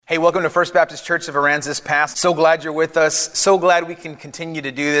Hey, welcome to First Baptist Church of Aransas Pass. So glad you're with us. So glad we can continue to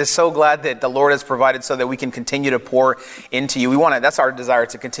do this. So glad that the Lord has provided so that we can continue to pour into you. That's our desire,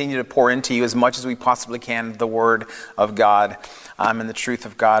 to continue to pour into you as much as we possibly can the Word of God and the truth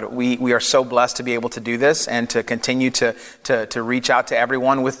of God. We are so blessed to be able to do this and to continue to reach out to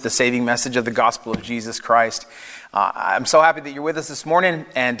everyone with the saving message of the gospel of Jesus Christ. I'm so happy that you're with us this morning,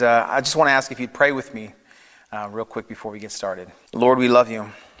 and I just want to ask if you'd pray with me real quick before we get started. Lord, we love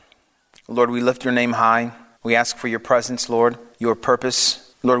you. Lord, we lift your name high. We ask for your presence, Lord, your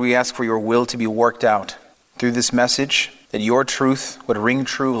purpose. Lord, we ask for your will to be worked out through this message, that your truth would ring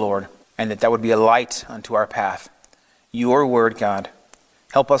true, Lord, and that would be a light unto our path. Your word, God,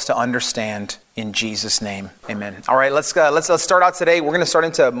 help us to understand in Jesus' name. Amen. All right, let's start out today. We're going to start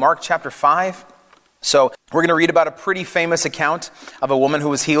into Mark chapter 5. So we're going to read about a pretty famous account of a woman who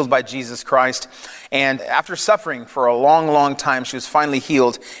was healed by Jesus Christ. And after suffering for a long, long time, she was finally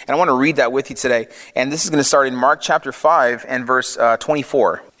healed. And I want to read that with you today. And this is going to start in Mark chapter 5 and verse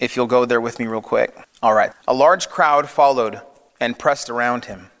 24, if you'll go there with me real quick. All right. A large crowd followed and pressed around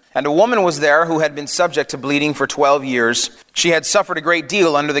him. And a woman was there who had been subject to bleeding for 12 years. She had suffered a great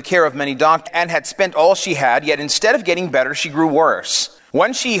deal under the care of many doctors and had spent all she had, yet instead of getting better, she grew worse.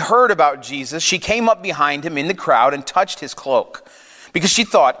 When she heard about Jesus, she came up behind him in the crowd and touched his cloak, because she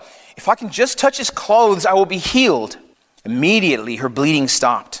thought, if I can just touch his clothes, I will be healed. Immediately her bleeding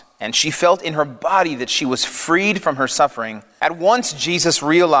stopped, and she felt in her body that she was freed from her suffering. At once Jesus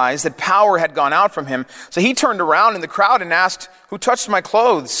realized that power had gone out from him, so he turned around in the crowd and asked, "Who touched my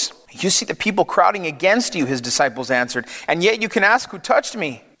clothes?" "You see the people crowding against you," his disciples answered, "and yet you can ask, 'Who touched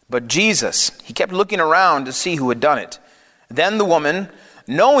me?'" But Jesus, he kept looking around to see who had done it. Then the woman,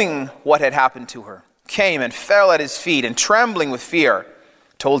 knowing what had happened to her, came and fell at his feet, and trembling with fear,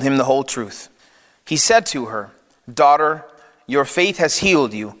 told him the whole truth. He said to her, "Daughter, your faith has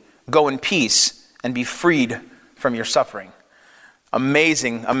healed you. Go in peace and be freed from your suffering."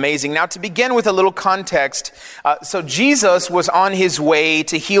 Amazing, amazing. Now, to begin with a little context, so Jesus was on his way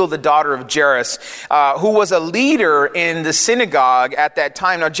to heal the daughter of Jairus, who was a leader in the synagogue at that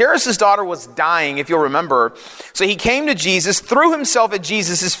time. Now, Jairus' daughter was dying, if you'll remember. So he came to Jesus, threw himself at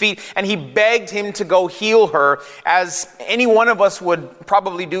Jesus' feet, and he begged him to go heal her, as any one of us would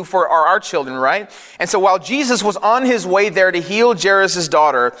probably do for our children, right? And so while Jesus was on his way there to heal Jairus'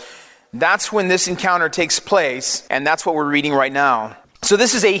 daughter, that's when this encounter takes place, and that's what we're reading right now. So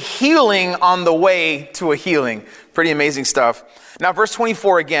this is a healing on the way to a healing. Pretty amazing stuff. Now, verse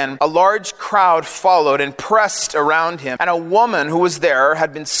 24 again, a large crowd followed and pressed around him, and a woman who was there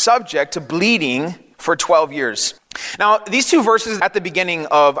had been subject to bleeding for 12 years. Now, these two verses at the beginning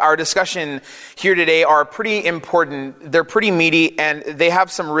of our discussion here today are pretty important. They're pretty meaty, and they have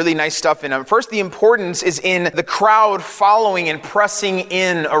some really nice stuff in them. First, the importance is in the crowd following and pressing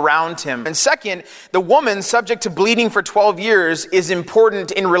in around him. And second, the woman subject to bleeding for 12 years is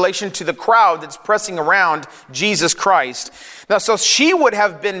important in relation to the crowd that's pressing around Jesus Christ. Now, so she would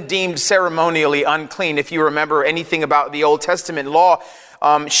have been deemed ceremonially unclean. If you remember anything about the Old Testament law,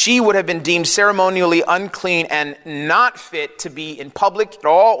 she would have been deemed ceremonially unclean and not fit to be in public at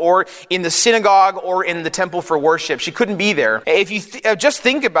all, or in the synagogue, or in the temple for worship. She couldn't be there. If you just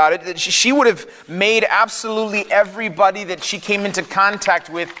think about it, she would have made absolutely everybody that she came into contact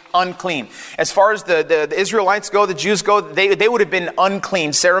with unclean. As far as the Israelites go, the Jews go, they would have been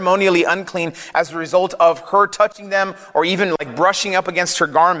unclean, ceremonially unclean, as a result of her touching them or even like brushing up against her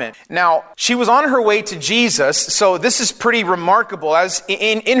garment. Now, she was on her way to Jesus, so this is pretty remarkable as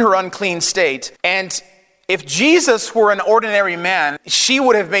in her unclean state. And if Jesus were an ordinary man, she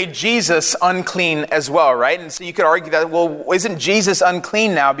would have made Jesus unclean as well, right? And so you could argue that, well, isn't Jesus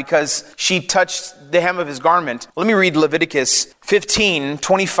unclean now because she touched the hem of his garment? Let me read Leviticus 15,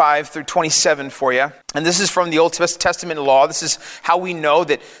 25 through 27 for you. And this is from the Old Testament law. This is how we know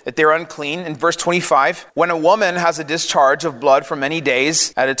that they're unclean. In verse 25, when a woman has a discharge of blood for many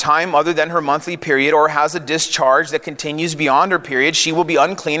days at a time other than her monthly period, or has a discharge that continues beyond her period, she will be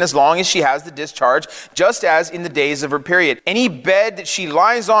unclean as long as she has the discharge, just as in the days of her period. Any bed that she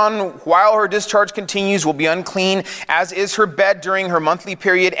lies on while her discharge continues will be unclean, as is her bed during her monthly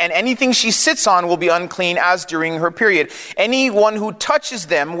period, and anything she sits on will be unclean as during her period. Anyone who touches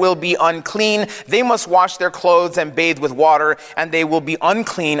them will be unclean. They must wash their clothes and bathe with water, and they will be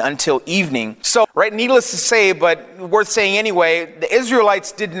unclean until evening. So, right, needless to say, but worth saying anyway, the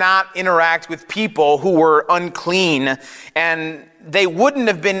Israelites did not interact with people who were unclean, and they wouldn't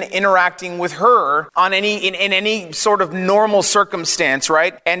have been interacting with her in any sort of normal circumstance,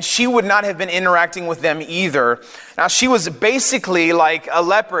 right? And she would not have been interacting with them either. Now, she was basically like a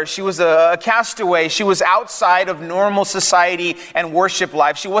leper. She was a castaway. She was outside of normal society and worship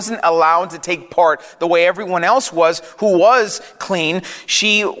life. She wasn't allowed to take part the way everyone else was who was clean.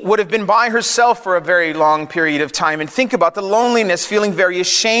 She would have been by herself for a very long period of time. And think about the loneliness, feeling very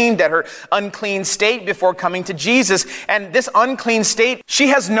ashamed at her unclean state before coming to Jesus. And this unclean state, she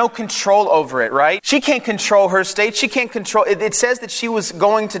has no control over it, right? She can't control her state. She can't control it. It says that she was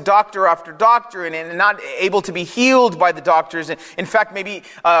going to doctor after doctor and not able to be healed by the doctors. And in fact,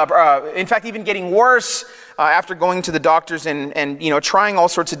 even getting worse after going to the doctors and trying all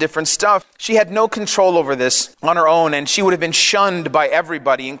sorts of different stuff. She had no control over this on her own, and she would have been shunned by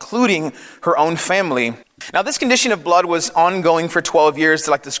everybody, including her own family. Now, this condition of blood was ongoing for 12 years,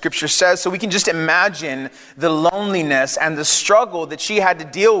 like the scripture says, so we can just imagine the loneliness and the struggle that she had to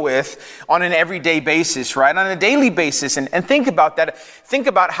deal with on an everyday basis, right? On a daily basis. And think about that. Think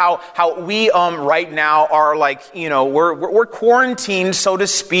about how we right now are like, we're quarantined, so to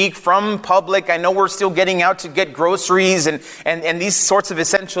speak, from public. I know we're still getting out to get groceries and these sorts of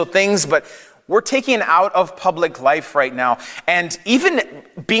essential things, but we're taken out of public life right now. And even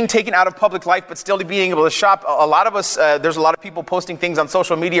being taken out of public life, but still being able to shop, a lot of us, there's a lot of people posting things on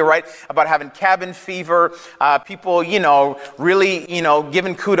social media, right, about having cabin fever. People, really,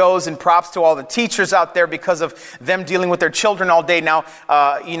 giving kudos and props to all the teachers out there because of them dealing with their children all day now,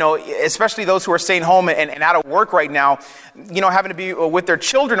 especially those who are staying home and out of work right now, having to be with their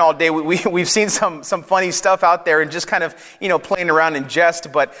children all day. We've seen some funny stuff out there and just kind of, playing around in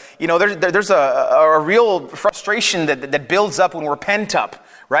jest. But, there's a real frustration that builds up when we're pent up,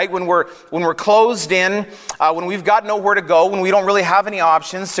 right? When we're closed in, when we've got nowhere to go, when we don't really have any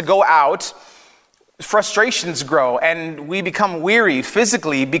options to go out, frustrations grow and we become weary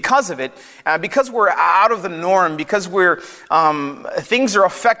physically because of it, because we're out of the norm, because things are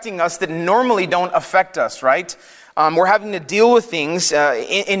affecting us that normally don't affect us, right? We're having to deal with things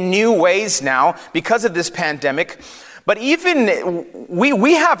in new ways now because of this pandemic. But even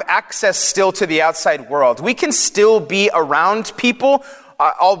we have access still to the outside world. We can still be around people,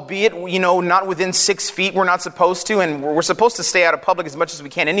 albeit, not within 6 feet. We're not supposed to, and we're supposed to stay out of public as much as we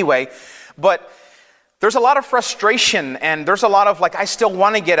can anyway. But there's a lot of frustration, and there's a lot of I still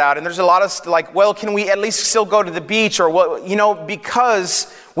want to get out. And there's a lot of can we at least still go to the beach or what?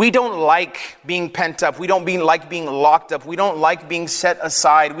 Because we don't like being pent up. We don't like being locked up. We don't like being set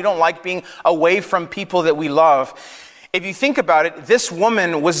aside. We don't like being away from people that we love. If you think about it, this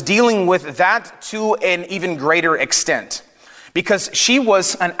woman was dealing with that to an even greater extent, because she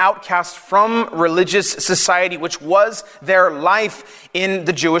was an outcast from religious society, which was their life in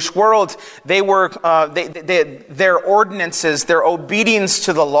the Jewish world. They were their ordinances, their obedience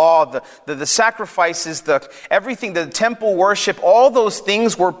to the law, the sacrifices, everything, the temple worship, all those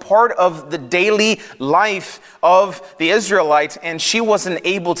things were part of the daily life of the Israelite, and she wasn't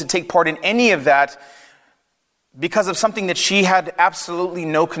able to take part in any of that because of something that she had absolutely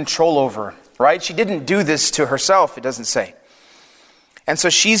no control over, right? She didn't do this to herself, it doesn't say. And so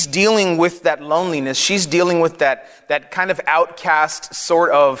she's dealing with that loneliness. She's dealing with that kind of outcast sort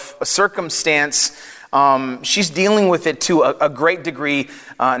of circumstance. She's dealing with it to a great degree,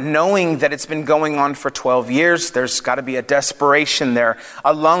 knowing that it's been going on for 12 years. There's got to be a desperation there,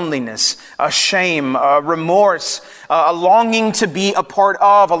 a loneliness, a shame, a remorse, a longing to be a part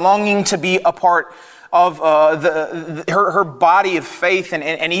of, her body of faith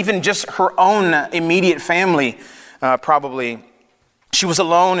and even just her own immediate family, probably. She was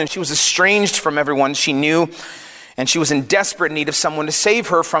alone and she was estranged from everyone she knew, and she was in desperate need of someone to save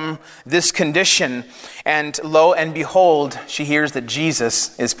her from this condition. And lo and behold, she hears that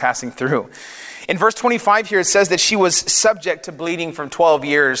Jesus is passing through. In verse 25 here, it says that she was subject to bleeding from 12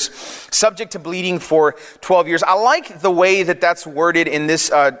 years. Subject to bleeding for 12 years. I like the way that that's worded in this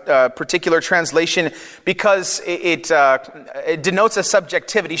particular translation, because it denotes a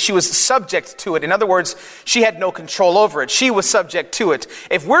subjectivity. She was subject to it. In other words, she had no control over it. She was subject to it.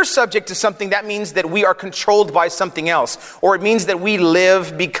 If we're subject to something, that means that we are controlled by something else. Or it means that we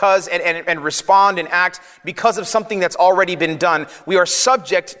live because and respond and act because of something that's already been done. We are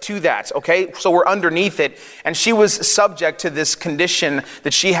subject to that, okay? So we're underneath it, and she was subject to this condition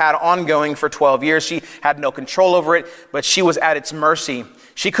that she had ongoing for 12 years. She had no control over it, but she was at its mercy.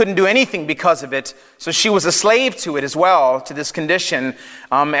 She couldn't do anything because of it, so she was a slave to it as well, to this condition.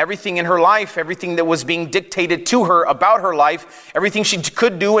 Everything in her life, everything that was being dictated to her about her life, everything she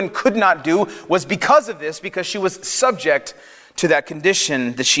could do and could not do was because of this, because she was subject to that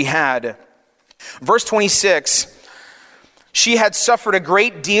condition that she had. Verse 26 She had suffered a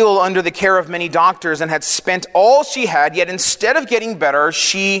great deal under the care of many doctors and had spent all she had, yet instead of getting better,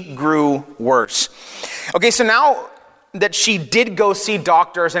 she grew worse. Okay, so now that she did go see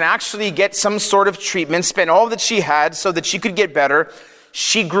doctors and actually get some sort of treatment, spend all that she had so that she could get better,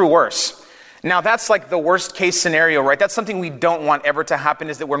 she grew worse. Now that's like the worst case scenario, right? That's something we don't want ever to happen,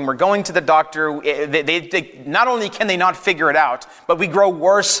 is that when we're going to the doctor, they not only can they not figure it out, but we grow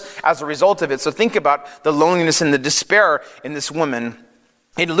worse as a result of it. So think about the loneliness and the despair in this woman.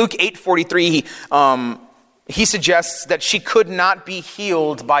 In Luke 8:43, he suggests that she could not be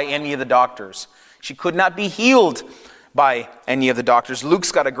healed by any of the doctors. She could not be healed by any of the doctors.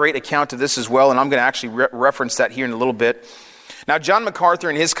 Luke's got a great account of this as well, and I'm going to actually reference that here in a little bit. Now, John MacArthur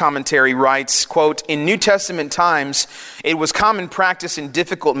in his commentary writes, quote, "In New Testament times, it was common practice in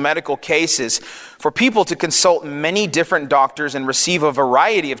difficult medical cases for people to consult many different doctors and receive a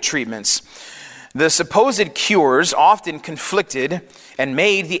variety of treatments. The supposed cures often conflicted and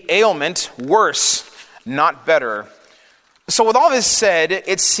made the ailment worse, not better." So with all this said,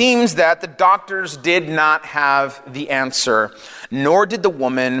 it seems that the doctors did not have the answer, nor did the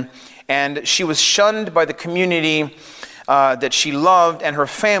woman, and she was shunned by the community that she loved and her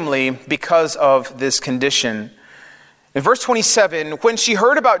family because of this condition. In verse 27, when she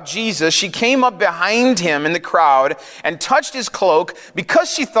heard about Jesus, she came up behind him in the crowd and touched his cloak because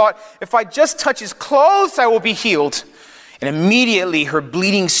she thought, if I just touch his clothes, I will be healed. And immediately her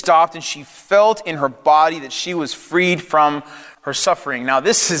bleeding stopped and she felt in her body that she was freed from her suffering. Now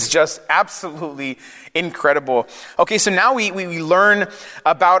this is just absolutely incredible. Okay, so now we learn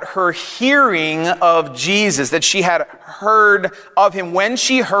about her hearing of Jesus, that she had heard of him. When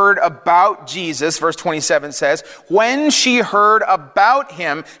she heard about Jesus, verse 27 says, when she heard about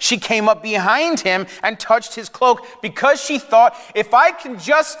him, she came up behind him and touched his cloak because she thought, if I can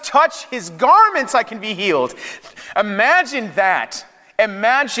just touch his garments, I can be healed. Imagine that.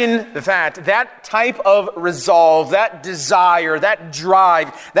 Imagine that type of resolve, that desire, that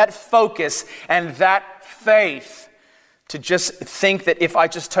drive, that focus, and that faith to just think that if I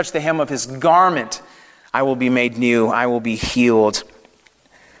just touch the hem of his garment, I will be made new, I will be healed.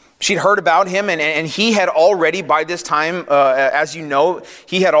 She'd heard about him, and he had already, by this time, as you know,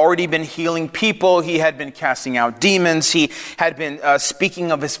 he had already been healing people. He had been casting out demons. He had been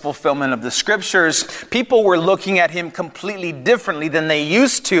speaking of his fulfillment of the scriptures. People were looking at him completely differently than they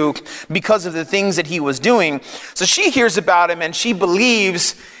used to because of the things that he was doing. So she hears about him, and she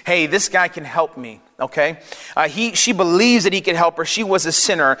believes, hey, this guy can help me. Okay, she believes that he can help her. She was a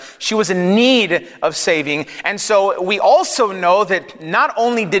sinner. She was in need of saving. And so we also know that not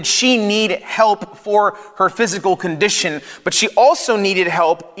only did she need help for her physical condition, but she also needed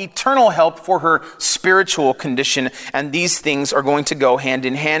help, eternal help for her spiritual condition. And these things are going to go hand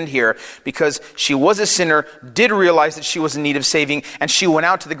in hand here because she was a sinner, did realize that she was in need of saving, and she went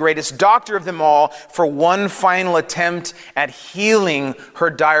out to the greatest doctor of them all for one final attempt at healing her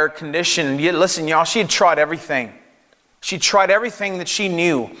dire condition. Listen, y'all, she had tried everything. She tried everything that she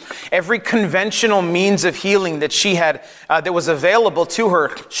knew. Every conventional means of healing that she had, that was available to her,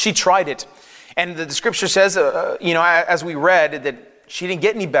 she tried it. And the scripture says, as we read, that she didn't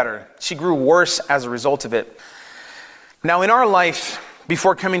get any better. She grew worse as a result of it. Now, in our life,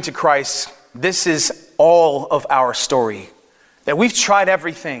 before coming to Christ, this is all of our story. That we've tried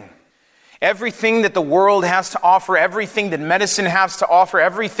everything. Everything that the world has to offer, everything that medicine has to offer,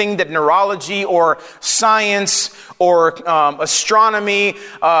 everything that neurology or science or astronomy,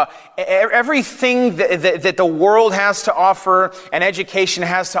 everything that the world has to offer and education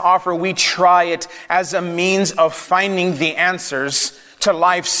has to offer, we try it as a means of finding the answers to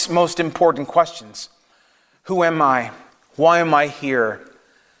life's most important questions. Who am I? Why am I here?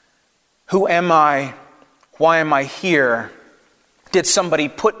 Who am I? Why am I here? Did somebody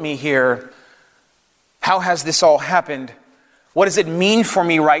put me here? How has this all happened? What does it mean for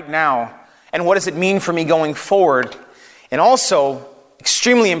me right now? And what does it mean for me going forward? And also,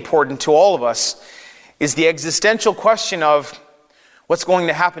 extremely important to all of us, is the existential question of what's going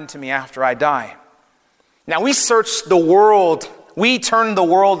to happen to me after I die. Now, we search the world, we turn the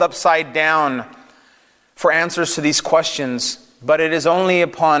world upside down for answers to these questions, but it is only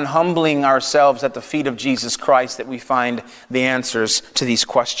upon humbling ourselves at the feet of Jesus Christ that we find the answers to these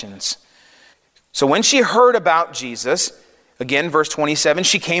questions. So when she heard about Jesus, again, verse 27,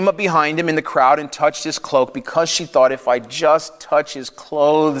 she came up behind him in the crowd and touched his cloak because she thought, if I just touch his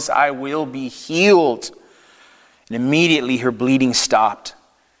clothes, I will be healed. And immediately her bleeding stopped,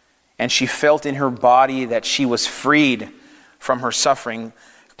 and she felt in her body that she was freed from her suffering.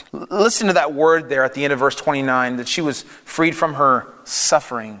 Listen to that word there at the end of verse 29, that she was freed from her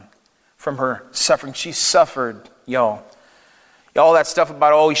suffering. From her suffering. She suffered, All that stuff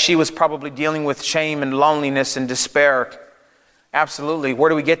about, she was probably dealing with shame and loneliness and despair. Absolutely. Where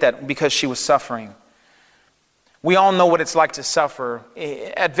do we get that? Because she was suffering. We all know what it's like to suffer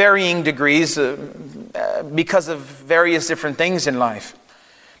at varying degrees because of various different things in life.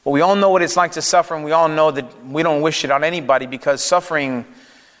 But we all know what it's like to suffer, and we all know that we don't wish it on anybody, because suffering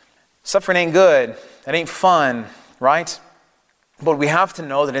ain't good. That ain't fun, right? But we have to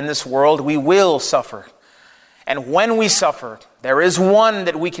know that in this world we will suffer. And when we suffer, there is one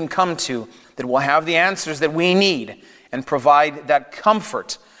that we can come to that will have the answers that we need and provide that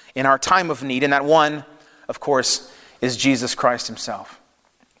comfort in our time of need. And that one, of course, is Jesus Christ himself.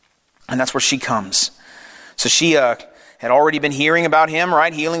 And that's where she comes. So she had already been hearing about him,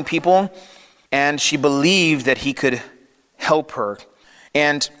 right? Healing people. And she believed that he could help her.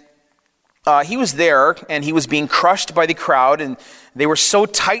 And he was there, and he was being crushed by the crowd, and they were so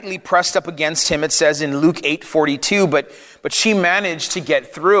tightly pressed up against him, it says in Luke 8:42, but she managed to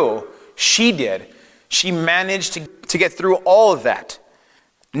get through. She did. She managed to get through all of that.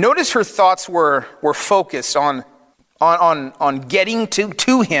 Notice her thoughts were focused on getting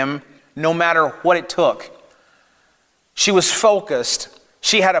to him no matter what it took. She was focused.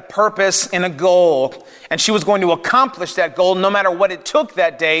 She had a purpose and a goal, and she was going to accomplish that goal no matter what it took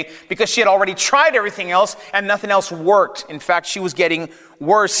that day, because she had already tried everything else and nothing else worked. In fact, she was getting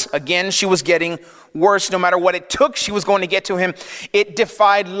worse. Again, she was getting worse. No matter what it took, she was going to get to him. It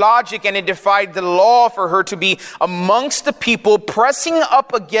defied logic and it defied the law for her to be amongst the people, pressing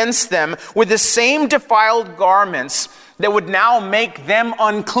up against them with the same defiled garments that would now make them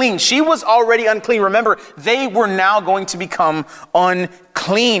unclean. She was already unclean. Remember, they were now going to become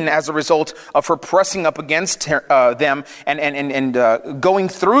unclean as a result of her pressing up against them and going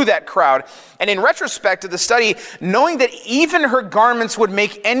through that crowd. And in retrospect to the study, knowing that even her garments would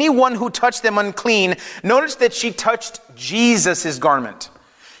make anyone who touched them unclean, notice that she touched Jesus' garment.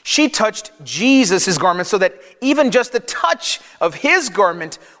 She touched Jesus' garment, so that even just the touch of his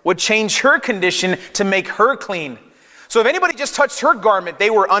garment would change her condition to make her clean. So if anybody just touched her garment, they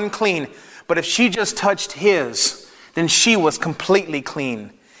were unclean. But if she just touched his, then she was completely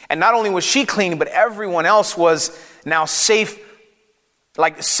clean. And not only was she clean, but everyone else was now safe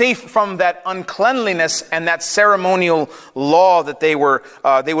from that uncleanliness and that ceremonial law that they would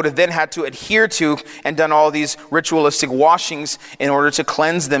have then had to adhere to, and done all these ritualistic washings in order to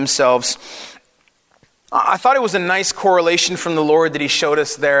cleanse themselves. I thought it was a nice correlation from the Lord that he showed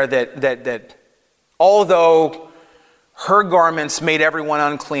us there, that although her garments made everyone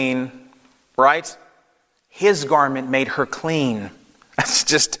unclean, right? His garment made her clean. It's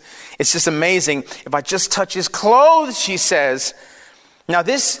just amazing. If I just touch his clothes, she says. Now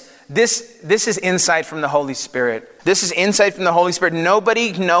this is insight from the Holy Spirit. This is insight from the Holy Spirit.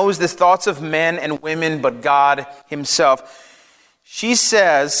 Nobody knows the thoughts of men and women but God himself. She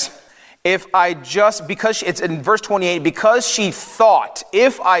says, it's in verse 28, because she thought,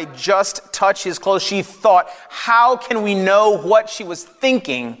 if I just touch his clothes, she thought, how can we know what she was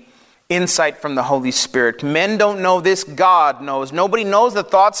thinking? Insight from the Holy Spirit. Men don't know this, God knows. Nobody knows the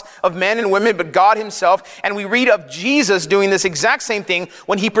thoughts of men and women but God himself. And we read of Jesus doing this exact same thing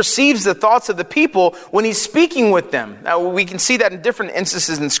when he perceives the thoughts of the people when he's speaking with them. Now, we can see that in different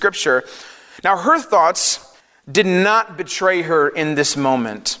instances in Scripture. Now, her thoughts did not betray her in this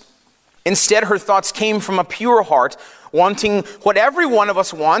moment. Instead, her thoughts came from a pure heart, wanting what every one of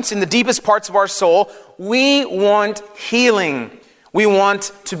us wants in the deepest parts of our soul. We want healing. We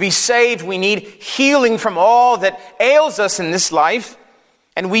want to be saved. We need healing from all that ails us in this life.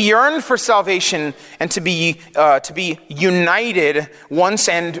 And we yearn for salvation and to be united once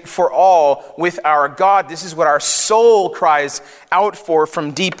and for all with our God. This is what our soul cries out for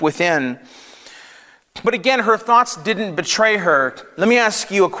from deep within. But again, her thoughts didn't betray her. Let me ask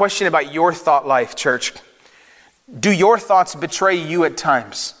you a question about your thought life, church. Do your thoughts betray you at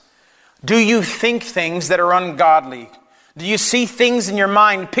times? Do you think things that are ungodly? Do you see things in your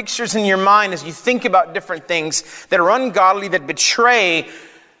mind, pictures in your mind as you think about different things that are ungodly, that betray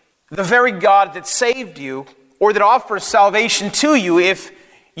the very God that saved you or that offers salvation to you if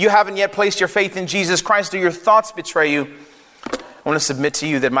you haven't yet placed your faith in Jesus Christ? Do your thoughts betray you? I want to submit to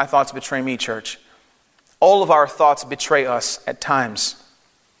you that my thoughts betray me, church. All of our thoughts betray us at times.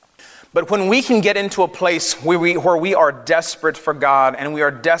 But when we can get into a place where we are desperate for God and we are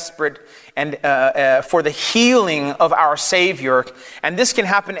desperate and for the healing of our Savior, and this can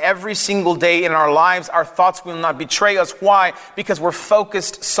happen every single day in our lives, our thoughts will not betray us. Why? Because we're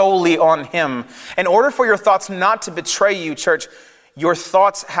focused solely on Him. In order for your thoughts not to betray you, church, your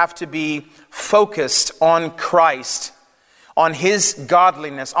thoughts have to be focused on Christ. on His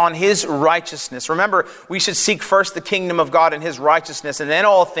godliness, on His righteousness. Remember, we should seek first the kingdom of God and His righteousness, and then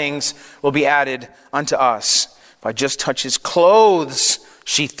all things will be added unto us. If I just touch His clothes,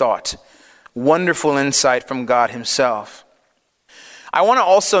 she thought. Wonderful insight from God Himself. I want to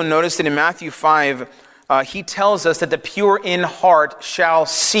also notice that in Matthew 5, He tells us that the pure in heart shall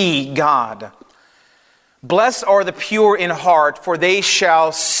see God. Blessed are the pure in heart, for they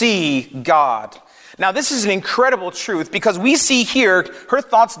shall see God. Now, this is an incredible truth because we see here her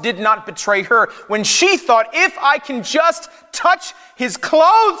thoughts did not betray her. When she thought, if I can just touch His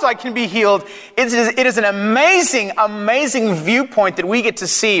clothes, I can be healed. It is an amazing, amazing viewpoint that we get to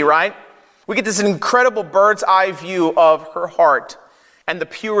see, right? We get this incredible bird's eye view of her heart and the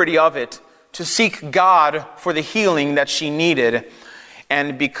purity of it to seek God for the healing that she needed.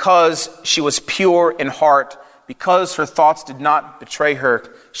 And because she was pure in heart, because her thoughts did not betray her,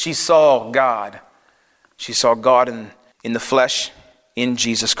 she saw God. She saw God in the flesh, in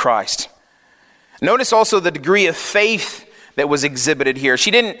Jesus Christ. Notice also the degree of faith that was exhibited here.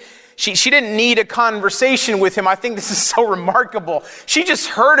 She didn't need a conversation with Him. I think this is so remarkable. She just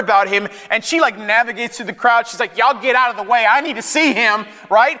heard about Him and she navigates through the crowd. She's like, y'all get out of the way. I need to see Him,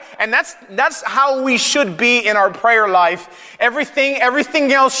 right? And that's how we should be in our prayer life.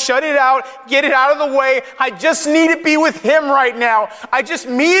 Everything else, shut it out, get it out of the way. I just need to be with Him right now. I just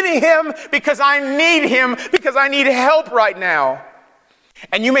need Him because I need Him, because I need help right now.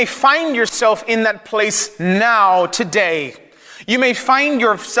 And you may find yourself in that place now, today. You may find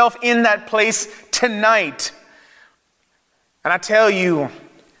yourself in that place tonight. And I tell you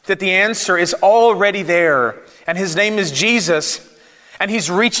that the answer is already there. And His name is Jesus. And He's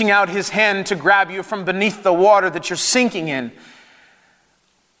reaching out His hand to grab you from beneath the water that you're sinking in.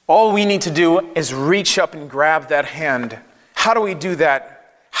 All we need to do is reach up and grab that hand. How do we do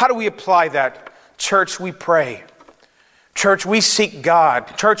that? How do we apply that? Church, we pray. Church, we seek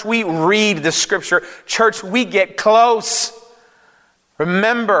God. Church, we read the Scripture. Church, we get close.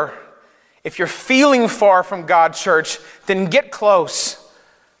 Remember, if you're feeling far from God, church, then get close,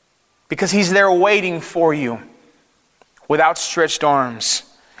 because He's there waiting for you with outstretched arms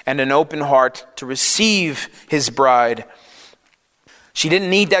and an open heart to receive His bride. She didn't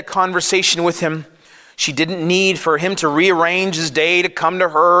need that conversation with Him. She didn't need for Him to rearrange His day to come to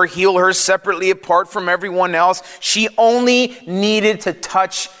her, heal her separately apart from everyone else. She only needed to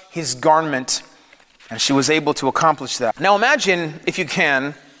touch His garment. And she was able to accomplish that. Now imagine, if you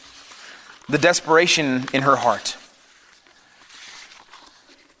can, the desperation in her heart.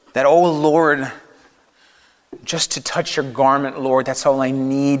 That, oh Lord, just to touch your garment, Lord, that's all I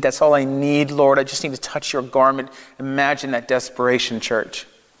need. That's all I need, Lord. I just need to touch your garment. Imagine that desperation, church.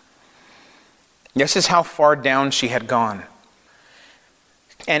 This is how far down she had gone.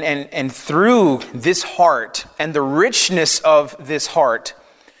 And through this heart and the richness of this heart,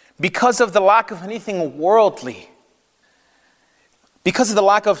 because of the lack of anything worldly, because of the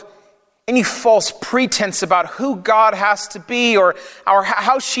lack of any false pretense about who God has to be or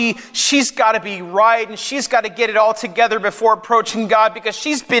how she's got to be right and she's got to get it all together before approaching God because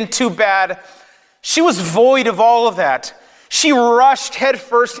she's been too bad. She was void of all of that. She rushed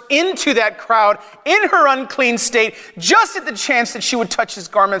headfirst into that crowd in her unclean state, just at the chance that she would touch His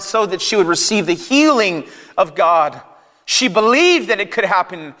garment so that she would receive the healing of God. She believed that it could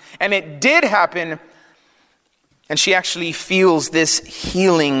happen, and it did happen. And she actually feels this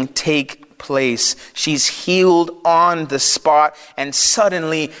healing take place. She's healed on the spot, and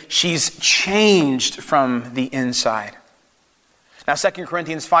suddenly she's changed from the inside. Now, 2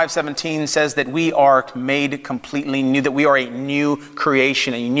 Corinthians 5:17 says that we are made completely new, that we are a new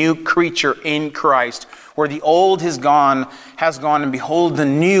creation, a new creature in Christ, where the old has gone, and behold, the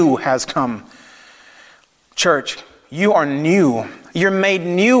new has come. Church, you are new. You're made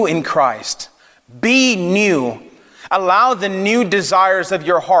new in Christ. Be new. Allow the new desires of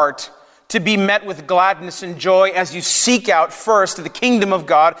your heart to be met with gladness and joy as you seek out first the kingdom of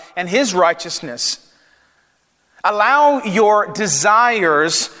God and His righteousness. Allow your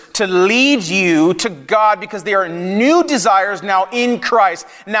desires to lead you to God because they are new desires now in Christ.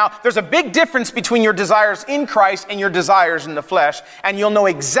 Now, there's a big difference between your desires in Christ and your desires in the flesh. And you'll know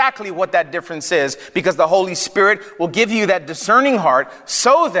exactly what that difference is because the Holy Spirit will give you that discerning heart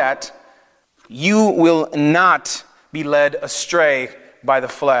so that you will not be led astray by the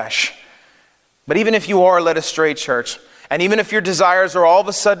flesh. But even if you are led astray, church, and even if your desires are all of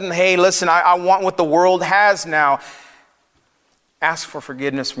a sudden, hey, listen, I want what the world has now, ask for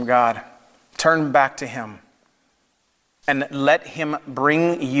forgiveness from God. Turn back to Him. And let Him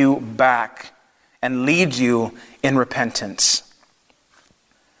bring you back and lead you in repentance.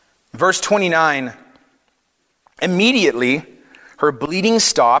 Verse 29 Immediately, her bleeding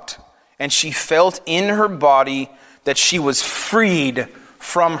stopped, and she felt in her body that she was freed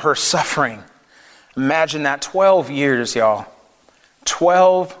from her suffering. Imagine that, 12 years, y'all.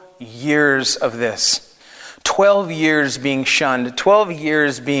 12 years of this. 12 years being shunned. 12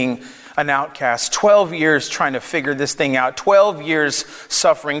 years being an outcast. 12 years trying to figure this thing out. 12 years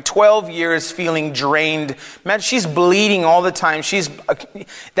suffering. 12 years feeling drained. Man, she's bleeding all the time.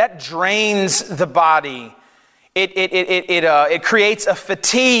 That drains the body. It creates a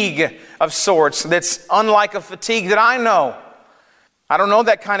fatigue of sorts that's unlike a fatigue that I know. I don't know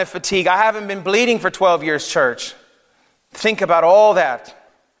that kind of fatigue. I haven't been bleeding for 12 years, church. Think about all that.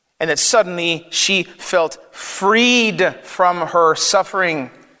 And that suddenly she felt freed from her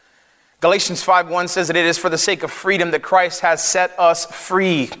suffering. Galatians 5:1 says that it is for the sake of freedom that Christ has set us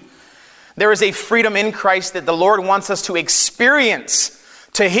free. There is a freedom in Christ that the Lord wants us to experience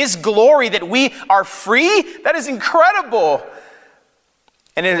to His glory, that we are free. That is incredible.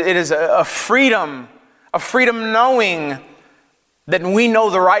 And it is a freedom knowing that we know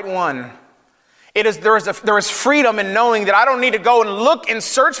the right one. There is freedom in knowing that I don't need to go and look and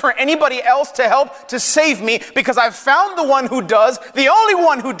search for anybody else to help to save me, because I've found the one who does, the only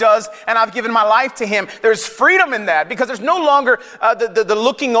one who does, and I've given my life to Him. There's freedom in that, because there's no longer the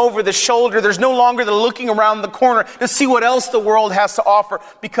looking over the shoulder. There's no longer the looking around the corner to see what else the world has to offer,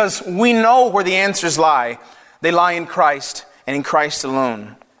 because we know where the answers lie. They lie in Christ and in Christ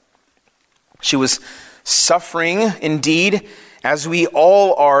alone. She was suffering indeed, as we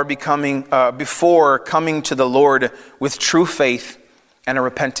all are becoming before coming to the Lord with true faith and a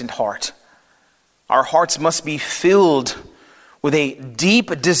repentant heart. Our hearts must be filled with a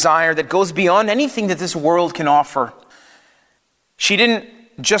deep desire that goes beyond anything that this world can offer. She didn't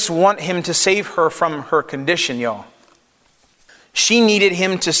just want Him to save her from her condition, y'all. She needed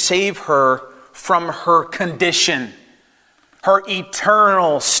Him to save her from her condition, her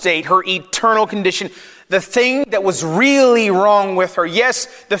eternal state, her eternal condition. The thing that was really wrong with her.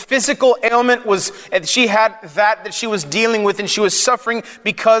 Yes, the physical ailment was, she had that she was dealing with, and she was suffering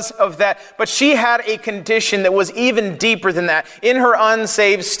because of that. But she had a condition that was even deeper than that. In her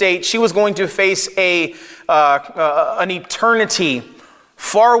unsaved state, she was going to face an eternity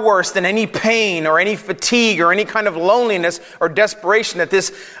far worse than any pain or any fatigue or any kind of loneliness or desperation that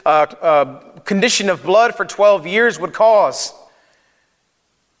this condition of blood for 12 years would cause.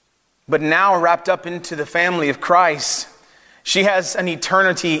 But now, wrapped up into the family of Christ, she has an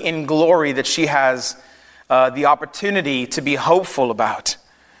eternity in glory that she has the opportunity to be hopeful about.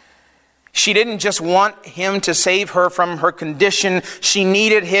 She didn't just want Him to save her from her condition. She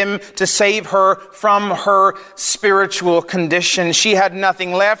needed Him to save her from her spiritual condition. She had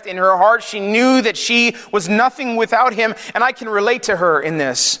nothing left in her heart. She knew that she was nothing without Him. And I can relate to her in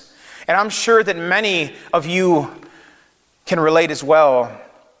this. And I'm sure that many of you can relate as well.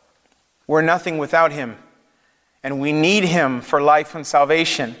 We're nothing without Him, and we need Him for life and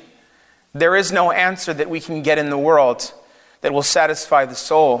salvation. There is no answer that we can get in the world that will satisfy the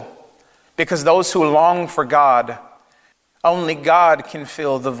soul, because those who long for God, only God can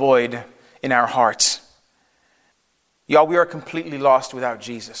fill the void in our hearts. Y'all, we are completely lost without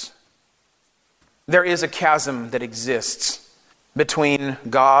Jesus. There is a chasm that exists between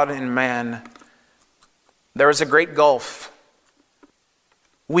God and man. There is a great gulf.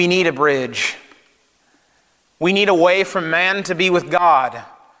 We need a bridge. We need a way from man to be with God.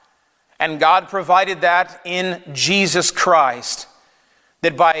 And God provided that in Jesus Christ.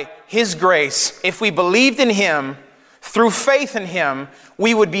 That by His grace, if we believed in Him, through faith in Him,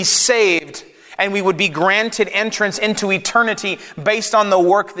 we would be saved and we would be granted entrance into eternity based on the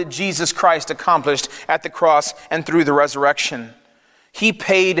work that Jesus Christ accomplished at the cross and through the resurrection. He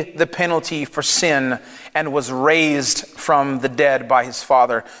paid the penalty for sin and was raised from the dead by His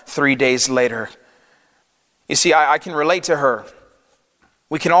Father 3 days later. You see, I can relate to her.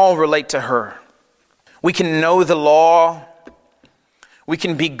 We can all relate to her. We can know the law. We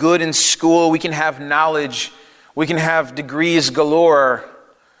can be good in school. We can have knowledge. We can have degrees galore.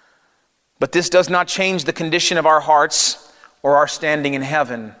 But this does not change the condition of our hearts or our standing in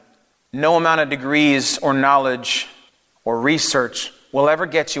heaven. No amount of degrees or knowledge or research will ever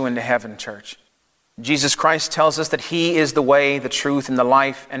get you into heaven, church. Jesus Christ tells us that He is the way, the truth, and the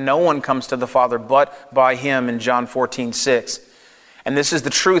life, and no one comes to the Father but by Him in John 14:6. And this is the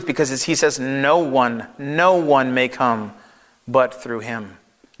truth, because He says no one may come but through Him.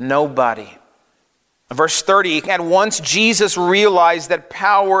 Nobody. Verse 30, at once Jesus realized that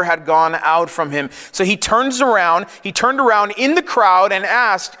power had gone out from Him. So He turned around in the crowd and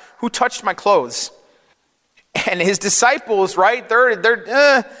asked, "Who touched my clothes?" And His disciples, right,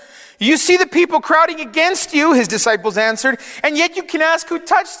 they're You see the people crowding against you, his disciples answered, and yet you can ask who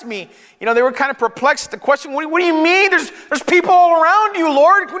touched me. They were kind of perplexed at the question. What do you mean? There's people all around you,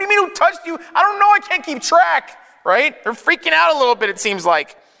 Lord. What do you mean who touched you? I don't know. I can't keep track, right? They're freaking out a little bit, it seems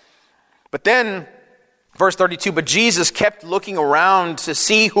like. But then, verse 32, but Jesus kept looking around to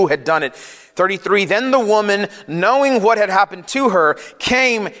see who had done it. 33, then the woman, knowing what had happened to her,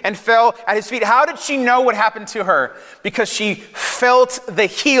 came and fell at his feet. How did she know what happened to her? Because she felt the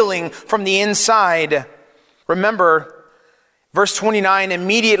healing from the inside. Remember, verse 29,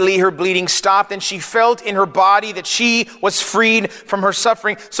 immediately her bleeding stopped and she felt in her body that she was freed from her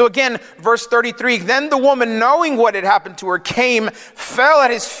suffering. So again, verse 33, then the woman, knowing what had happened to her, came, fell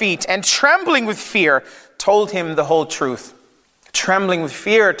at his feet, and trembling with fear, told him the whole truth. Trembling with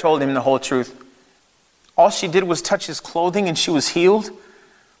fear, told him the whole truth. All she did was touch his clothing and she was healed.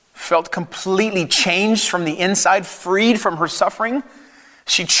 Felt completely changed from the inside, freed from her suffering.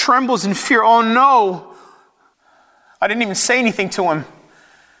 She trembles in fear. Oh no, I didn't even say anything to him.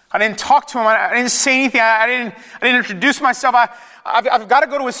 I didn't talk to him. I didn't say anything. I didn't introduce myself. I've got to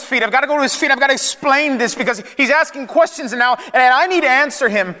go to his feet. I've got to explain this because he's asking questions now and I need to answer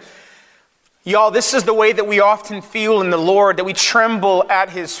him. Y'all, this is the way that we often feel in the Lord, that we tremble at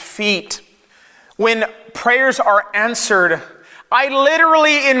his feet. When prayers are answered, I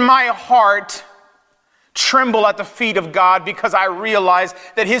literally in my heart tremble at the feet of God because I realize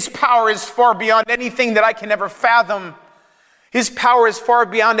that his power is far beyond anything that I can ever fathom. His power is far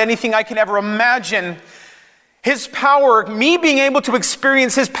beyond anything I can ever imagine. His power, me being able to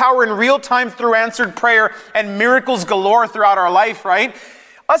experience his power in real time through answered prayer and miracles galore throughout our life, right?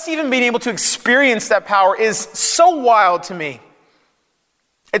 Us even being able to experience that power is so wild to me.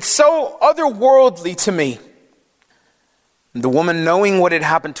 It's so otherworldly to me. The woman, knowing what had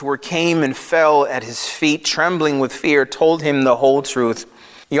happened to her, came and fell at his feet, trembling with fear, told him the whole truth.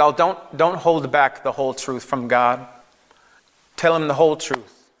 Y'all, don't hold back the whole truth from God. Tell him the whole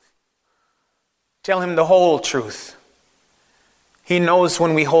truth. Tell him the whole truth. He knows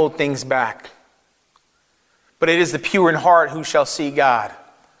when we hold things back. But it is the pure in heart who shall see God.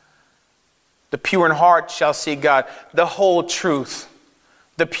 The pure in heart shall see God. The whole truth.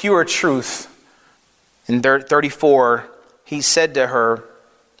 The pure truth. In 34, he said to her,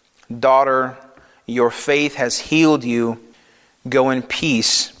 daughter, your faith has healed you. Go in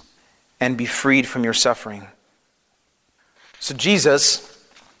peace and be freed from your suffering. So Jesus,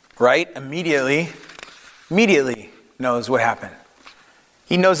 right, immediately knows what happened.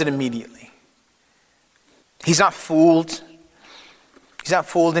 He knows it immediately. He's not fooled. He's not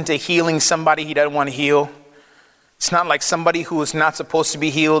fooled into healing somebody he doesn't want to heal. It's not like somebody who is not supposed to be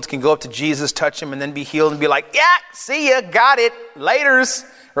healed can go up to Jesus, touch him, and then be healed and be like, yeah, see ya, got it, laters,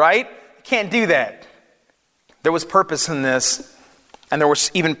 right? You can't do that. There was purpose in this, and there was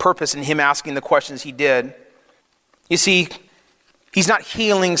even purpose in him asking the questions he did. You see, he's not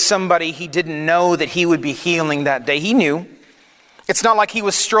healing somebody he didn't know that he would be healing that day. He knew. It's not like he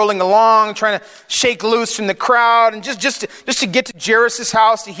was strolling along, trying to shake loose from the crowd and just to get to Jairus'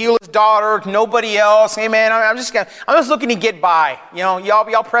 house to heal his daughter, nobody else. Hey man, I'm just looking to get by.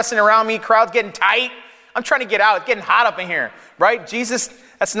 Y'all pressing around me, crowd's getting tight. I'm trying to get out. It's getting hot up in here, right? Jesus,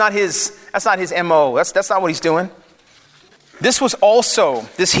 that's not his MO. That's not what he's doing. This was also,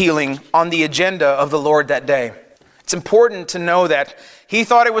 this healing, on the agenda of the Lord that day. It's important to know that he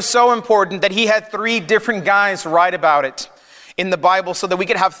thought it was so important that he had 3 different guys write about it in the Bible so that we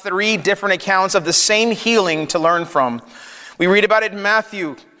could have 3 different accounts of the same healing to learn from. We read about it in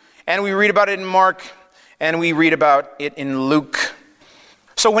Matthew, and we read about it in Mark, and we read about it in Luke.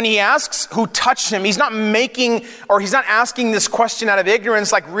 So when he asks who touched him, he's not asking this question out of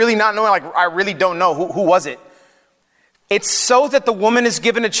ignorance, like really not knowing, like I really don't know, who was it? It's so that the woman is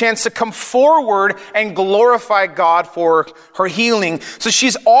given a chance to come forward and glorify God for her healing. So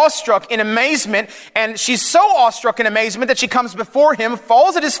she's awestruck in amazement, and she's so awestruck in amazement that she comes before him,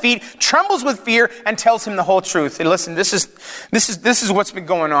 falls at his feet, trembles with fear, and tells him the whole truth. And listen, this is what's been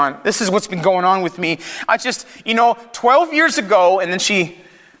going on. This is what's been going on with me. 12 years ago, and then she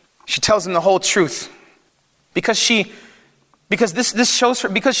tells him the whole truth. Because this shows her,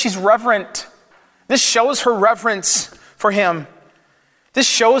 because she's reverent. This shows her reverence for him. This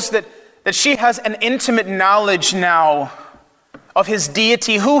shows that she has an intimate knowledge now of his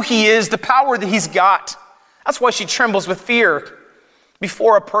deity, who he is, the power that he's got. That's why she trembles with fear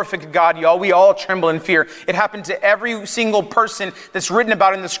before a perfect God, y'all. We all tremble in fear. It happened to every single person that's written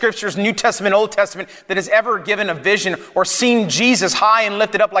about in the scriptures, New Testament, Old Testament, that has ever given a vision or seen Jesus high and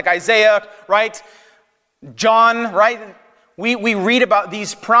lifted up like Isaiah, right? John, right? We read about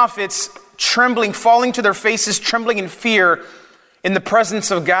these prophets trembling, falling to their faces, trembling in fear. in the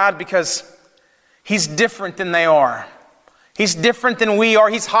presence of God because He's different than they are. He's different than we are.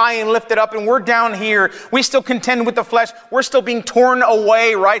 He's high and lifted up, and we're down here. We still contend with the flesh. We're still being torn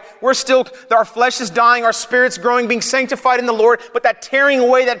away, right? Our flesh is dying, our spirit's growing, being sanctified in the Lord. But that tearing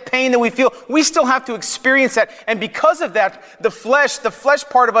away, that pain that we feel, we still have to experience that. And because of that, the flesh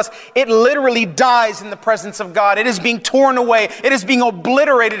part of us, it literally dies in the presence of God. It is being torn away. It is being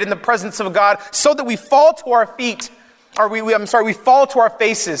obliterated in the presence of God so that we fall to our feet, we fall to our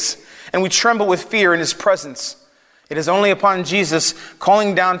faces, and we tremble with fear in His presence. It is only upon Jesus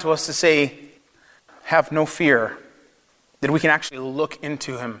calling down to us to say, have no fear, that we can actually look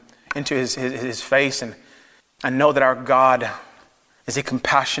into Him, into His face, and know that our God is a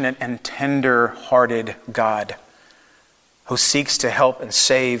compassionate and tender-hearted God who seeks to help and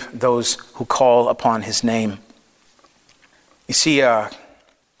save those who call upon His name. You see,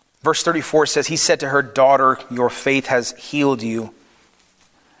 verse 34 says, He said to her, daughter, your faith has healed you.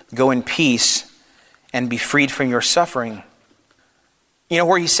 Go in peace and be freed from your suffering. You know,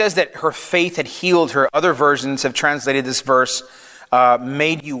 where he says that her faith had healed her, other versions have translated this verse,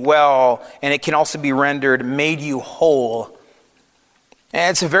 made you well, and it can also be rendered, made you whole.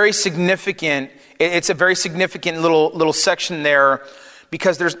 And it's a very significant little section there,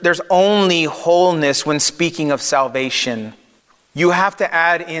 because there's only wholeness when speaking of salvation. You have to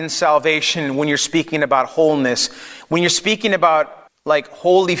add in salvation when you're speaking about wholeness. When you're speaking about like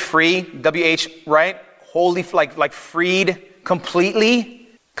wholly free, WH, right? Wholly, like freed completely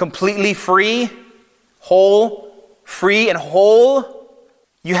free, whole, free and whole.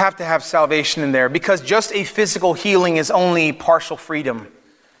 You have to have salvation in there, because just a physical healing is only partial freedom.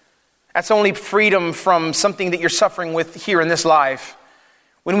 That's only freedom from something that you're suffering with here in this life.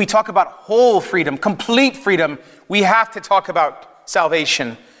 When we talk about whole freedom, complete freedom, we have to talk about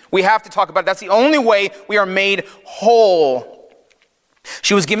salvation. We have to talk about it. That's the only way we are made whole.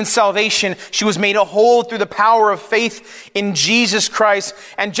 She was given salvation. She was made whole through the power of faith in Jesus Christ.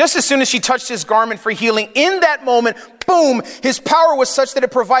 And just as soon as she touched His garment for healing, in that moment, boom, His power was such that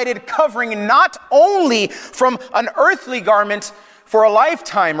it provided covering not only from an earthly garment for a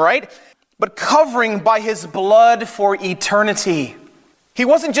lifetime, right? But covering by His blood for eternity. He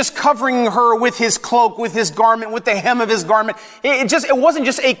wasn't just covering her with His cloak, with His garment, with the hem of His garment. It wasn't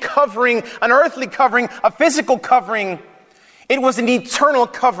just a covering, an earthly covering, a physical covering. It was an eternal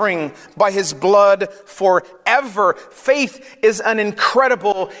covering by His blood forever. Faith is an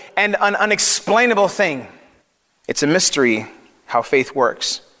incredible and an unexplainable thing. It's a mystery how faith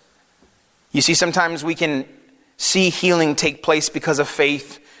works. You see, sometimes we can see healing take place because of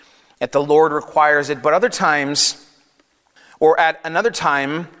faith, that the Lord requires it. But other times, or at another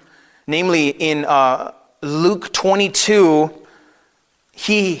time, namely in Luke 22,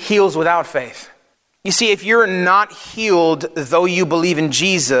 He heals without faith. You see, if you're not healed, though you believe in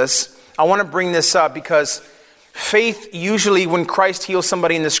Jesus, I want to bring this up because faith, usually when Christ heals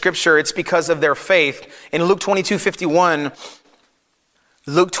somebody in the scripture, it's because of their faith. In Luke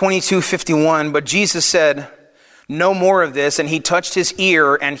 22:51, but Jesus said, no more of this, and He touched his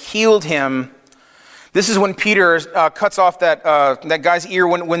ear and healed him. This is when Peter cuts off that guy's ear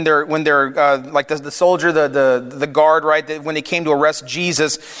when they're like the soldier, the guard, right? When they came to arrest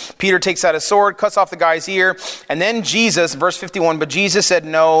Jesus, Peter takes out a sword, cuts off the guy's ear, and then Jesus, verse 51, but Jesus said,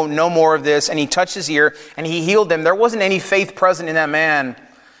 no more of this, and He touched his ear and He healed them. There wasn't any faith present in that man,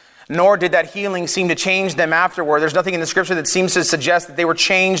 nor did that healing seem to change them afterward. There's nothing in the scripture that seems to suggest that they were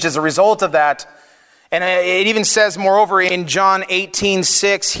changed as a result of that. And it even says, moreover, in John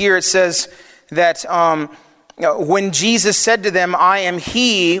 18:6, here it says that when Jesus said to them, I am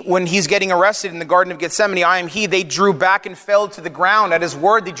He, when He's getting arrested in the Garden of Gethsemane, I am He, they drew back and fell to the ground. At His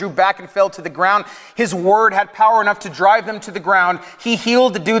word, they drew back and fell to the ground. His word had power enough to drive them to the ground. He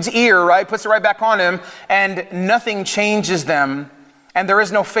healed the dude's ear, right? Puts it right back on him, and nothing changes them. And there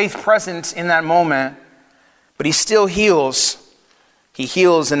is no faith present in that moment. But He still heals. He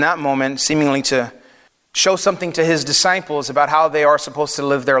heals in that moment, seemingly to show something to His disciples about how they are supposed to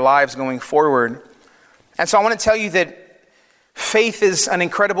live their lives going forward. And so I want to tell you that faith is an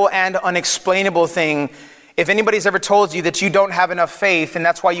incredible and unexplainable thing. If anybody's ever told you that you don't have enough faith and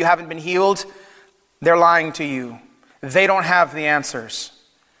that's why you haven't been healed, they're lying to you. They don't have the answers.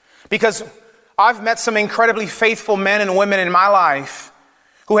 Because I've met some incredibly faithful men and women in my life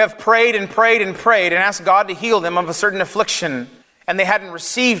who have prayed and prayed and prayed and asked God to heal them of a certain affliction, and they hadn't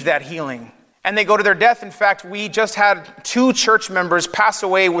received that healing. And they go to their death. In fact, we just had 2 church members pass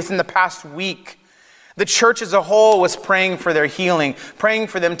away within the past week. The church as a whole was praying for their healing, praying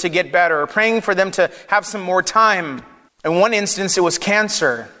for them to get better, praying for them to have some more time. In one instance, it was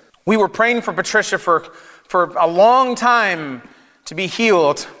cancer. We were praying for Patricia for a long time to be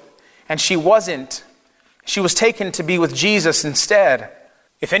healed, and she wasn't. She was taken to be with Jesus instead.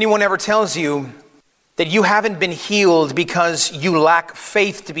 If anyone ever tells you that you haven't been healed because you lack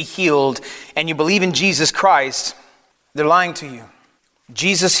faith to be healed and you believe in Jesus Christ, they're lying to you.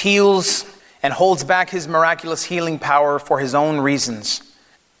 Jesus heals and holds back his miraculous healing power for his own reasons.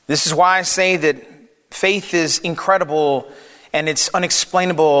 This is why I say that faith is incredible and it's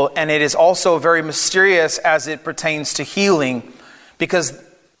unexplainable, and it is also very mysterious as it pertains to healing, because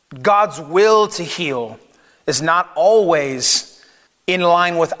God's will to heal is not always in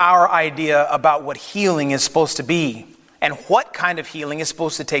line with our idea about what healing is supposed to be and what kind of healing is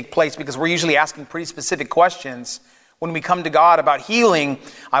supposed to take place, because we're usually asking pretty specific questions. When we come to God about healing,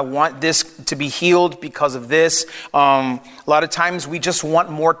 I want this to be healed because of this. A lot of times we just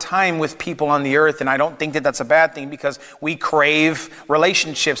want more time with people on the earth, and I don't think that that's a bad thing, because we crave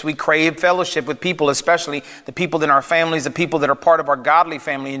relationships. We crave fellowship with people, especially the people in our families, the people that are part of our godly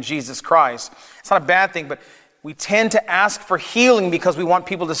family in Jesus Christ. It's not a bad thing, but we tend to ask for healing because we want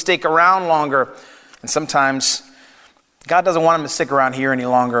people to stick around longer. And sometimes God doesn't want them to stick around here any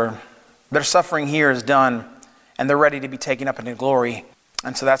longer. Their suffering here is done, and they're ready to be taken up into glory.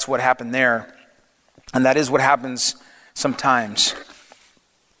 And so that's what happened there. And that is what happens sometimes.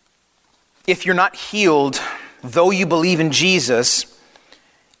 If you're not healed, though you believe in Jesus,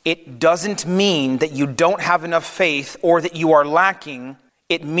 it doesn't mean that you don't have enough faith or that you are lacking.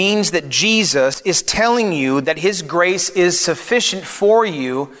 It means that Jesus is telling you that his grace is sufficient for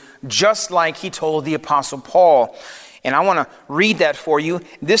you, just like he told the Apostle Paul. And I want to read that for you.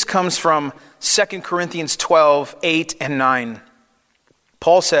 This comes from 2 Corinthians 12, 8 and 9.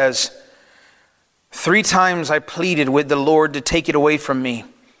 Paul says, 3 times I pleaded with the Lord to take it away from me.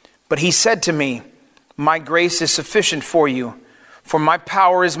 But he said to me, my grace is sufficient for you, for my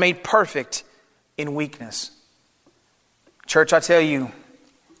power is made perfect in weakness. Church, I tell you,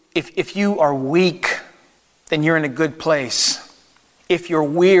 if you are weak, then you're in a good place. If you're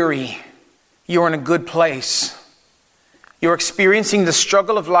weary, you're in a good place. You're experiencing the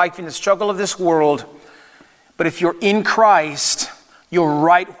struggle of life and the struggle of this world. But if you're in Christ, you're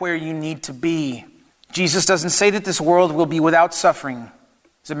right where you need to be. Jesus doesn't say that this world will be without suffering.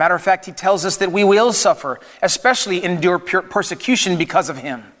 As a matter of fact, he tells us that we will suffer, especially endure persecution because of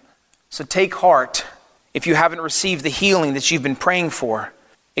him. So take heart if you haven't received the healing that you've been praying for.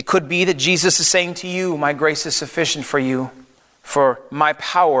 It could be that Jesus is saying to you, my grace is sufficient for you, for my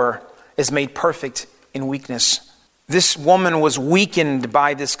power is made perfect in weakness. This woman was weakened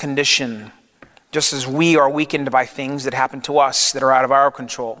by this condition, just as we are weakened by things that happen to us that are out of our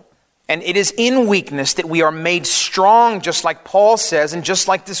control. And it is in weakness that we are made strong, just like Paul says, and just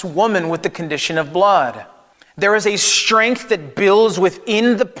like this woman with the condition of blood. There is a strength that builds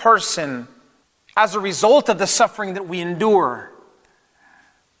within the person as a result of the suffering that we endure.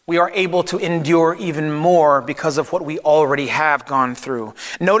 We are able to endure even more because of what we already have gone through.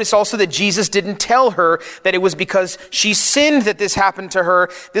 Notice also that Jesus didn't tell her that it was because she sinned that this happened to her.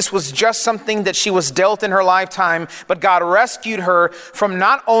 This was just something that she was dealt in her lifetime, but God rescued her from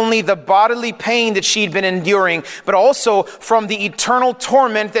not only the bodily pain that she'd been enduring, but also from the eternal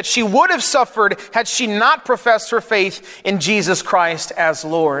torment that she would have suffered had she not professed her faith in Jesus Christ as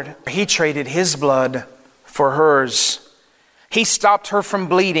Lord. He traded his blood for hers. He stopped her from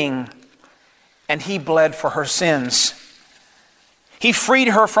bleeding, and he bled for her sins. He freed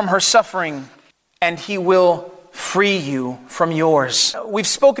her from her suffering, and he will free you from yours. We've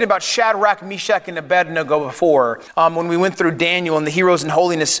spoken about Shadrach, Meshach, and Abednego before when we went through Daniel and the Heroes in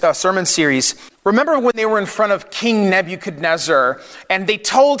Holiness sermon series. Remember when they were in front of King Nebuchadnezzar and they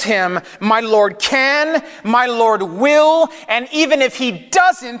told him, my Lord can, my Lord will, and even if he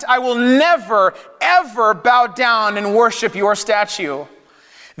doesn't, I will never, ever bow down and worship your statue.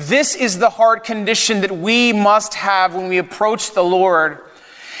 This is the heart condition that we must have when we approach the Lord.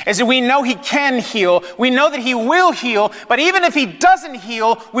 Is that we know he can heal, we know that he will heal, but even if he doesn't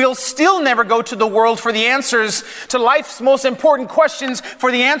heal, we'll still never go to the world for the answers to life's most important questions,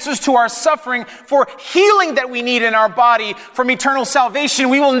 for the answers to our suffering, for healing that we need in our body, from eternal salvation.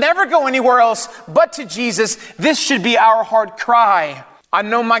 We will never go anywhere else but to Jesus. This should be our heart cry. I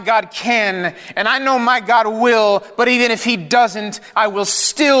know my God can, and I know my God will, but even if he doesn't, I will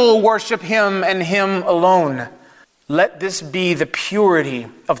still worship him and him alone. Let this be the purity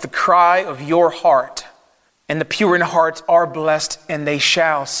of the cry of your heart. And the pure in heart are blessed, and they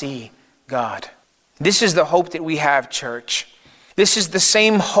shall see God. This is the hope that we have, church. This is the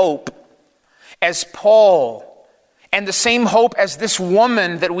same hope as Paul And the same hope as this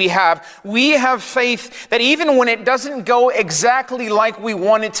woman that we have faith that even when it doesn't go exactly like we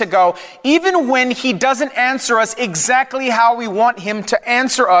want it to go, even when he doesn't answer us exactly how we want him to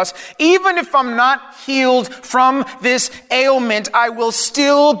answer us, even if I'm not healed from this ailment, I will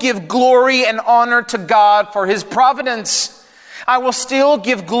still give glory and honor to God for his providence. I will still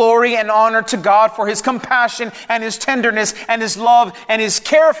give glory and honor to God for his compassion and his tenderness and his love and his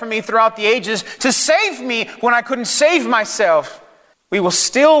care for me throughout the ages to save me when I couldn't save myself. We will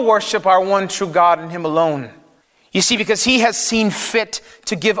still worship our one true God and him alone. You see, because he has seen fit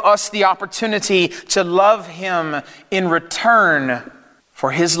to give us the opportunity to love him in return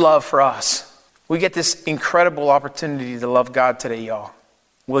for his love for us. We get this incredible opportunity to love God today, y'all.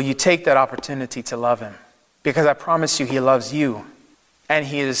 Will you take that opportunity to love him? Because I promise you, he loves you. And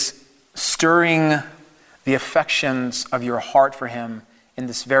he is stirring the affections of your heart for him in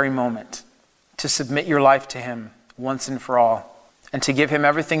this very moment. To submit your life to him once and for all. And to give him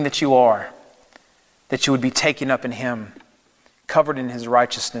everything that you are. That you would be taken up in him. Covered in his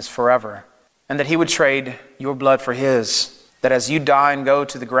righteousness forever. And that he would trade your blood for his. That as you die and go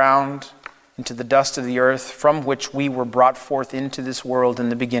to the ground, into the dust of the earth, from which we were brought forth into this world in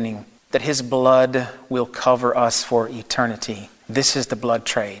the beginning, that his blood will cover us for eternity. This is the blood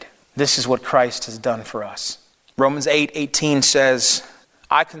trade. This is what Christ has done for us. Romans 8:18 says,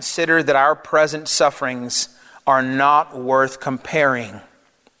 I consider that our present sufferings are not worth comparing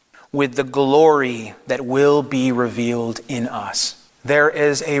with the glory that will be revealed in us. There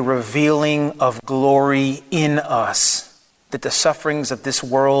is a revealing of glory in us that the sufferings of this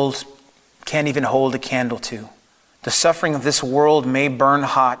world can't even hold a candle to. The suffering of this world may burn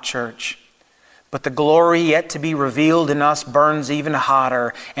hot, church, but the glory yet to be revealed in us burns even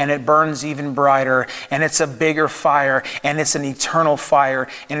hotter, and it burns even brighter, and it's a bigger fire, and it's an eternal fire,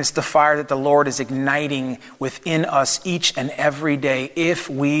 and it's the fire that the Lord is igniting within us each and every day if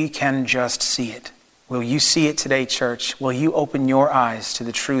we can just see it. Will you see it today, church? Will you open your eyes to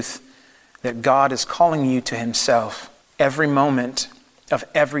the truth that God is calling you to himself every moment of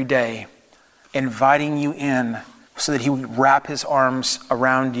every day, inviting you in, so that he would wrap his arms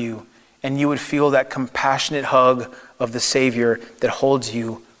around you and you would feel that compassionate hug of the Savior that holds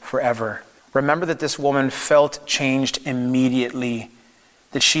you forever. Remember that this woman felt changed immediately,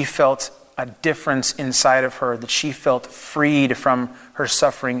 that she felt a difference inside of her, that she felt freed from her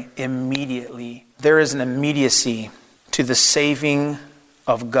suffering immediately. There is an immediacy to the saving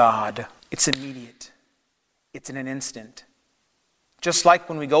of God. It's immediate. It's in an instant. Just like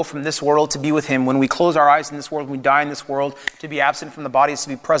when we go from this world to be with him, when we close our eyes in this world, when we die in this world, to be absent from the body is to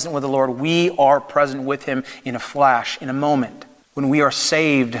be present with the Lord. We are present with him in a flash, in a moment. When we are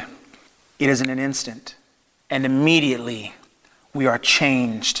saved, it is in an instant. And immediately we are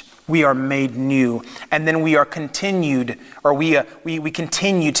changed. We are made new. And then we are continued, or we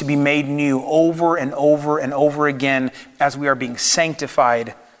continue to be made new over and over and over again as we are being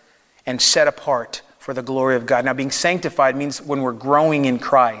sanctified and set apart for the glory of God. Now, being sanctified means when we're growing in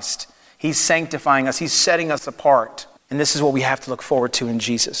Christ, he's sanctifying us, he's setting us apart. And this is what we have to look forward to in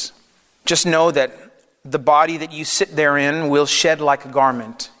Jesus. Just know that the body that you sit therein will shed like a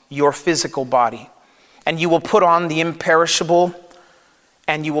garment, your physical body. And you will put on the imperishable,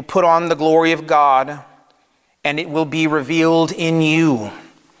 and you will put on the glory of God, and it will be revealed in you.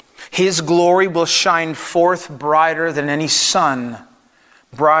 His glory will shine forth brighter than any sun,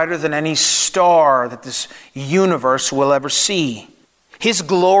 brighter than any star that this universe will ever see. His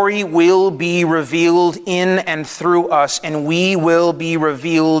glory will be revealed in and through us, and we will be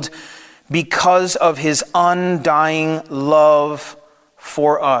revealed because of his undying love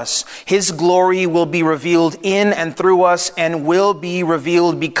for us. His glory will be revealed in and through us and will be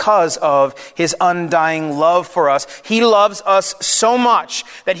revealed because of his undying love for us. He loves us so much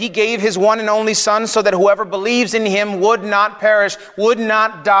that he gave his one and only Son so that whoever believes in him would not perish, would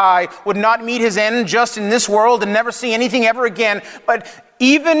not die, would not meet his end just in this world and never see anything ever again. But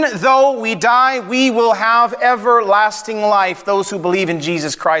even though we die, we will have everlasting life, those who believe in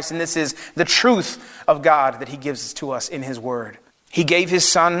Jesus Christ. And this is the truth of God that he gives to us in his word. He gave his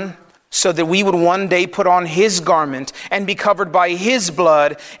Son so that we would one day put on his garment and be covered by his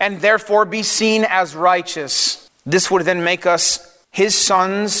blood and therefore be seen as righteous. This would then make us his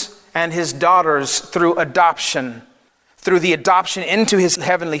sons and his daughters through adoption, through the adoption into his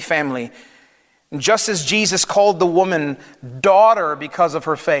heavenly family. Just as Jesus called the woman daughter because of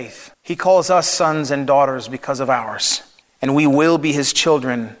her faith, he calls us sons and daughters because of ours. And we will be his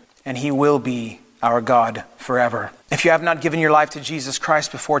children, and he will be our God forever. If you have not given your life to Jesus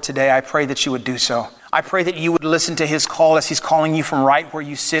Christ before today, I pray that you would do so. I pray that you would listen to his call as he's calling you from right where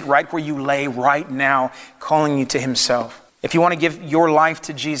you sit, right where you lay right now, calling you to himself. If you want to give your life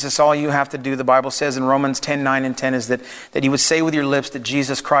to Jesus, all you have to do, the Bible says in Romans 10:9 and 10, is that you would say with your lips that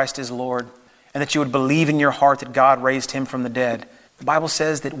Jesus Christ is Lord, and that you would believe in your heart that God raised him from the dead. The Bible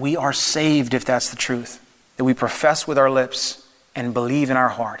says that we are saved if that's the truth, that we profess with our lips and believe in our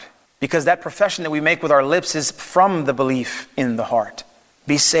heart. Because that profession that we make with our lips is from the belief in the heart.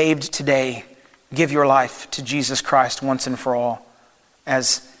 Be saved today. Give your life to Jesus Christ once and for all,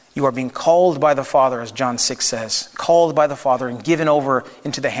 as you are being called by the Father, as John 6 says, called by the Father and given over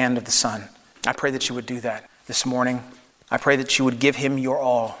into the hand of the Son. I pray that you would do that this morning. I pray that you would give him your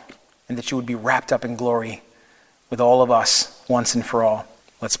all and that you would be wrapped up in glory with all of us once and for all.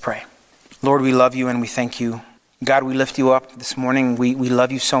 Let's pray. Lord, we love you and we thank you. God, we lift you up this morning. We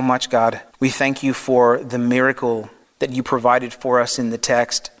love you so much, God. We thank you for the miracle that you provided for us in the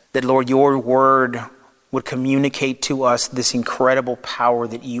text, that, Lord, your word would communicate to us this incredible power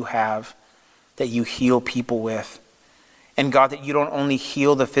that you have, that you heal people with. And God, that you don't only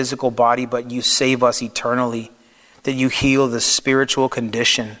heal the physical body, but you save us eternally, that you heal the spiritual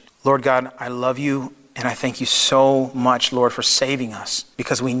condition. Lord God, I love you and I thank you so much, Lord, for saving us,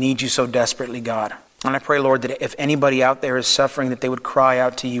 because we need you so desperately, God. And I pray, Lord, that if anybody out there is suffering, that they would cry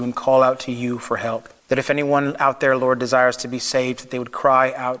out to you and call out to you for help. That if anyone out there, Lord, desires to be saved, that they would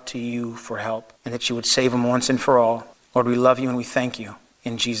cry out to you for help, and that you would save them once and for all. Lord, we love you and we thank you.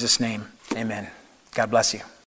 In Jesus' name, amen. God bless you.